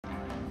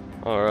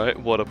Alright,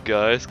 what up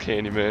guys,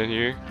 Candyman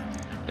here,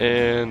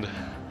 and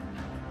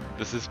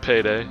this is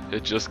Payday.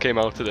 It just came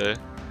out today,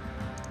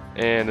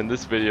 and in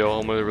this video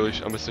I'm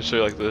gonna show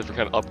you like the different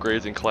kind of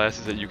upgrades and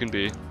classes that you can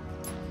be.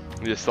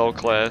 In the assault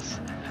class,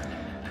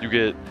 you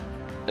get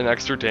an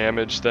extra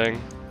damage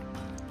thing,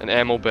 an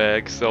ammo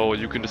bag, so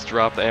you can just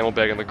drop the ammo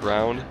bag on the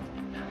ground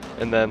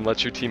and then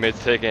let your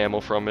teammates take ammo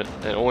from it,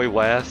 and it only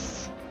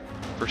lasts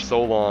for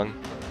so long,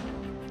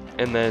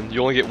 and then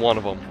you only get one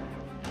of them.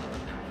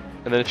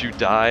 And then if you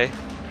die,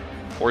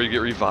 or you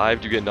get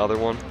revived, you get another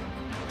one.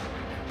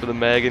 For the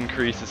mag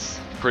increase, it's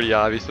pretty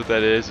obvious what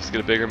that is. Just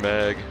get a bigger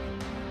mag.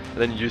 And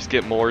then you just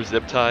get more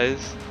zip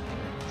ties.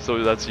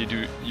 So that's you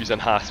do use on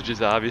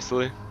hostages,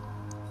 obviously.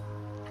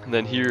 And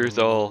then here's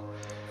all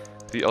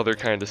the other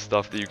kind of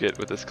stuff that you get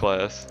with this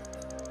class.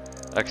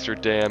 Extra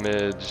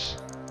damage,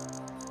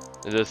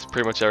 and just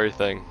pretty much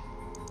everything.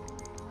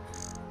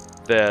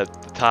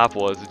 That the top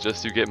was, it's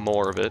just you get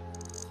more of it.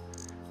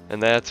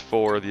 And that's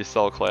for the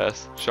assault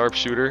class.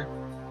 Sharpshooter,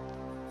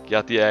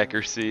 got the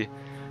accuracy,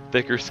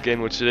 thicker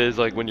skin, which it is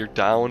like when you're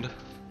downed,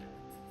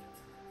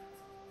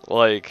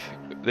 like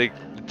it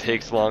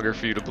takes longer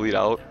for you to bleed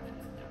out,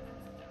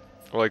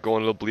 or like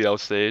going to the bleed out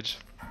stage.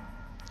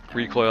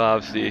 Recoil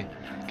obviously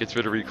gets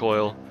rid of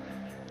recoil,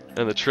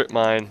 and the trip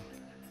mine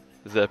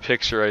is that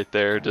picture right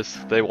there.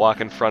 Just they walk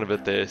in front of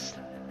it, they just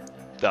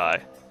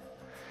die.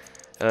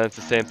 And it's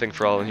the same thing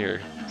for all in here,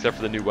 except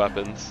for the new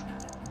weapons.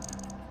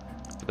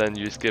 But then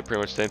you just get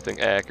pretty much the same thing: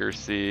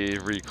 accuracy,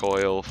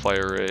 recoil,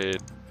 fire rate,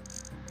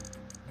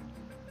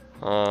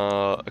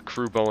 a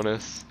crew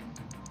bonus,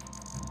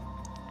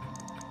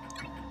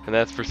 and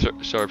that's for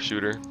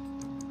sharpshooter.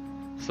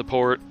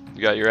 Support,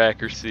 you got your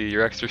accuracy,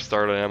 your extra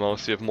starter ammo,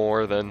 so you have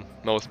more than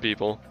most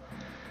people.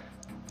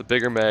 The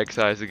bigger mag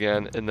size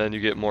again, and then you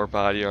get more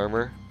body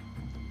armor.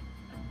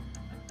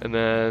 And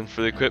then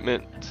for the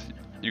equipment,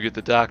 you get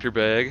the doctor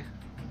bag,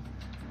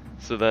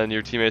 so then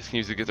your teammates can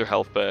use it to get their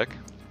health back.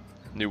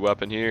 New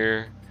weapon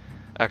here,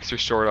 extra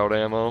short out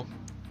ammo,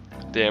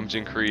 damage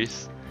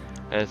increase,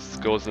 and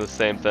it goes in the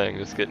same thing.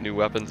 Just get new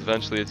weapons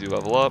eventually as you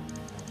level up,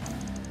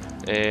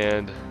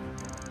 and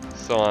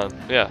so on.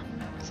 Yeah,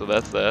 so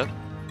that's that.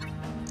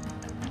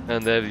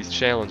 And they have these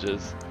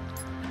challenges,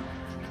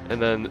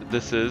 and then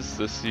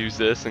use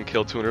this and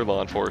kill 200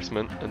 law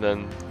enforcement, and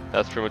then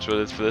that's pretty much what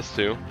it is for this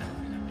too.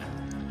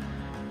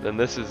 Then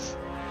this is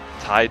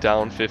tie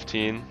down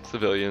 15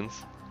 civilians,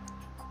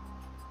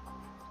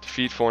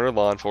 defeat 400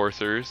 law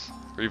enforcers,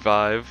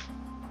 revive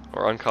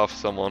or uncuff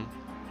someone.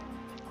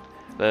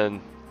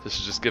 Then this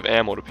is just give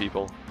ammo to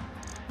people.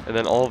 And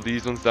then all of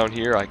these ones down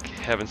here I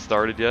haven't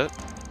started yet.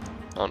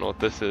 I don't know what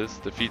this is.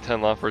 Defeat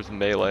 10 law enforcers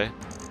melee,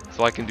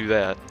 so I can do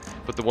that.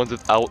 But the ones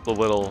without the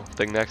little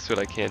thing next to it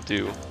I can't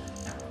do,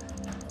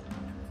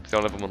 because I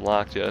don't have them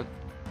unlocked yet.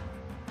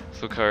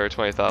 So cover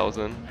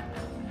 20,000.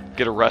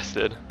 Get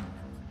arrested.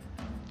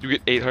 You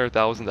get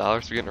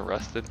 $800,000 for getting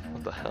arrested?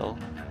 What the hell?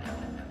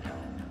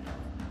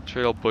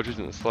 Trade all butchers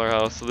in the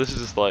slaughterhouse. So this is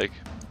just like,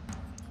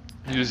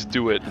 you just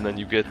do it and then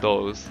you get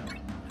those.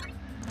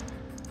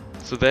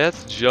 So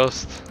that's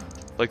just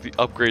like the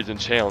upgrades and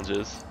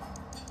challenges.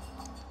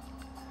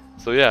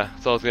 So yeah,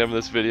 that's all I was gonna have in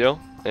this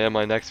video. And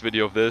my next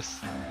video of this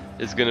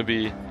is gonna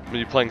be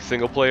playing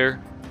single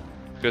player,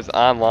 because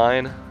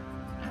online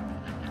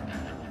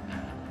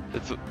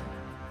it's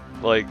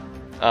like,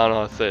 I don't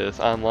know how to say this.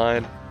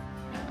 Online,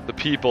 the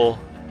people,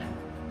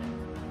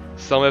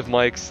 some have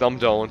mics, some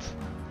don't.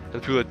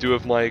 And the people that do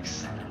have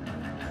mics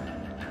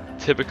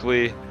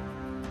typically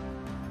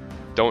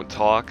don't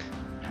talk,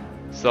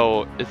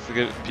 so it's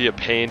going to be a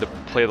pain to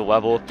play the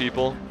level with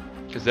people,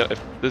 because if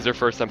this is their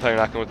first time playing,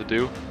 they're not going to know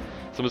what to do.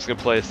 So I'm just going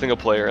to play a single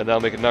player, and then I'll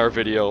make another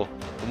video,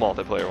 the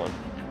multiplayer one.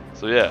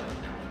 So yeah,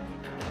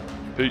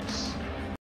 peace.